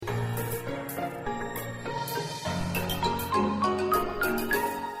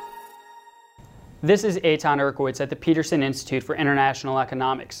This is Eitan Erkowitz at the Peterson Institute for International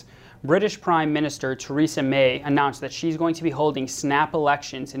Economics. British Prime Minister Theresa May announced that she's going to be holding snap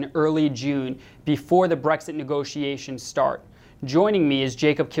elections in early June before the Brexit negotiations start. Joining me is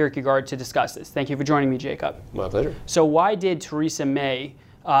Jacob Kierkegaard to discuss this. Thank you for joining me, Jacob. My pleasure. So why did Theresa May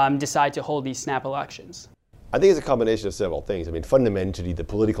decide to hold these snap elections? I think it's a combination of several things. I mean, fundamentally, the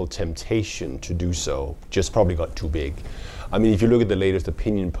political temptation to do so just probably got too big. I mean, if you look at the latest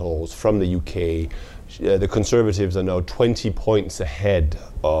opinion polls from the UK, the Conservatives are now 20 points ahead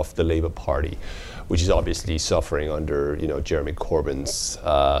of the Labour Party, which is obviously suffering under, Jeremy Corbyn's,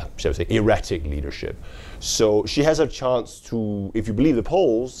 shall we say, erratic leadership. So she has a chance to, if you believe the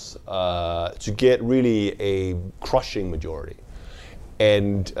polls, to get really a crushing majority.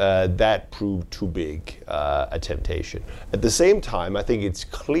 And that proved too big a temptation. At the same time, I think it's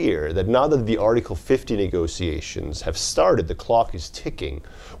clear that now that the Article 50 negotiations have started, the clock is ticking,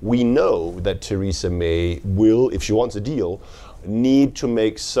 we know that Theresa May will, if she wants a deal, need to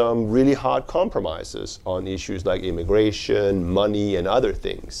make some really hard compromises on issues like immigration, money, and other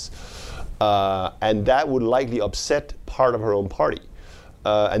things. And that would likely upset part of her own party.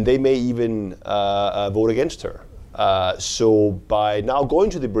 And they may even vote against her. So by now going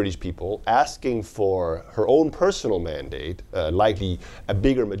to the British people, asking for her own personal mandate, likely a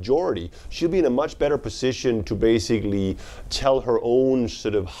bigger majority, she'll be in a much better position to basically tell her own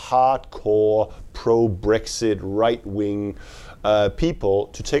sort of hardcore pro-Brexit, right-wing people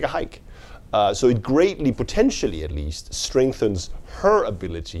to take a hike. So it greatly, potentially at least, strengthens her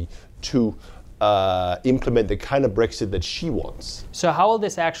ability to implement the kind of Brexit that she wants. So how will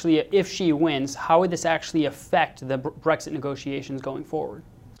this actually, if she wins, how would this actually affect the Brexit negotiations going forward?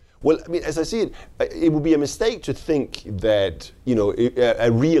 Well, I mean, as I see it, it would be a mistake to think that,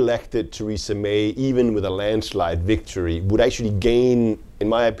 a re-elected Theresa May, even with a landslide victory, would actually gain, in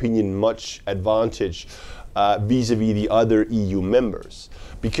my opinion, much advantage vis-a-vis the other EU members.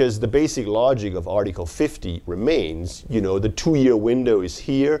 Because the basic logic of Article 50 remains, the 2-year window is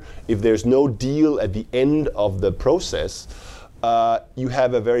here. If there's no deal at the end of the process, you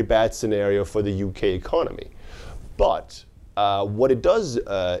have a very bad scenario for the UK economy. But what it does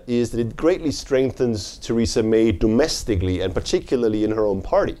is that it greatly strengthens Theresa May domestically and particularly in her own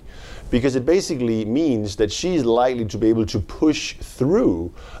party. Because it basically means that she's likely to be able to push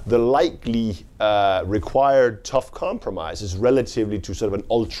through the likely required tough compromises relatively to sort of an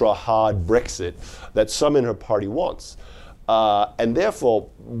ultra-hard Brexit that some in her party wants. And therefore,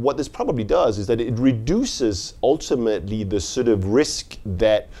 what this probably does is that it reduces ultimately the sort of risk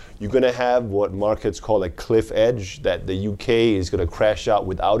that you're going to have what markets call a cliff edge, that the UK is going to crash out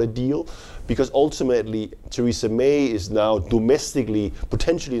without a deal, because ultimately Theresa May is now domestically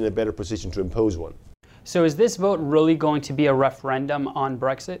potentially in a better position to impose one. So is this vote really going to be a referendum on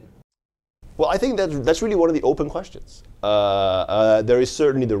Brexit? Well, I think that's really one of the open questions. There is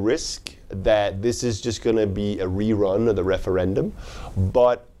certainly the risk that this is just going to be a rerun of the referendum,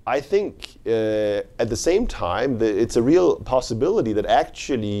 but I think at the same time it's a real possibility that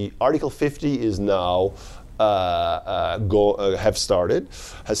actually Article 50 is now has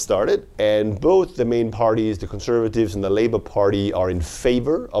started, and both the main parties, the Conservatives and the Labour Party, are in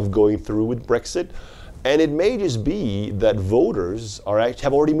favour of going through with Brexit, and it may just be that voters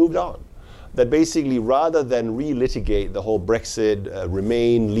have already moved on. That basically, rather than relitigate the whole Brexit,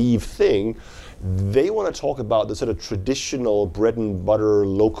 Remain, Leave thing, they want to talk about the sort of traditional bread and butter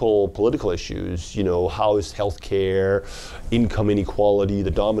local political issues, how is healthcare, income inequality, the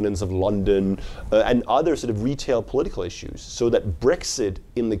dominance of London, and other sort of retail political issues. So that Brexit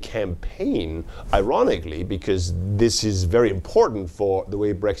in the campaign, ironically, because this is very important for the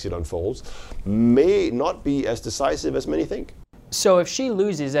way Brexit unfolds, may not be as decisive as many think. So if she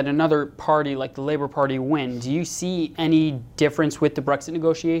loses and another party like the Labour Party wins, do you see any difference with the Brexit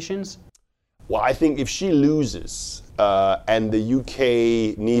negotiations? Well, I think if she loses and the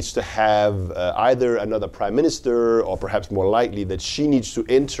UK needs to have either another prime minister or perhaps more likely that she needs to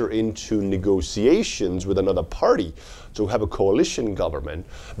enter into negotiations with another party to have a coalition government,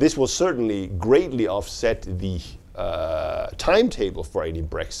 this will certainly greatly offset the timetable for any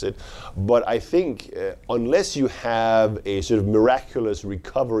Brexit. But I think unless you have a sort of miraculous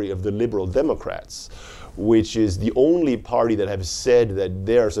recovery of the Liberal Democrats, which is the only party that have said that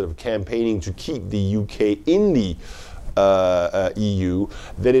they're sort of campaigning to keep the UK in the EU,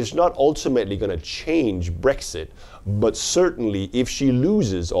 then it's not ultimately going to change Brexit. But certainly if she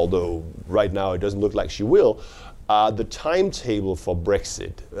loses, although right now it doesn't look like she will, the timetable for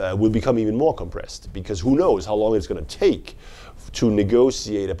Brexit will become even more compressed, because who knows how long it's going to take to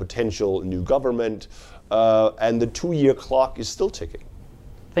negotiate a potential new government, and the 2-year clock is still ticking.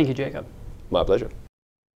 Thank you, Jacob. My pleasure.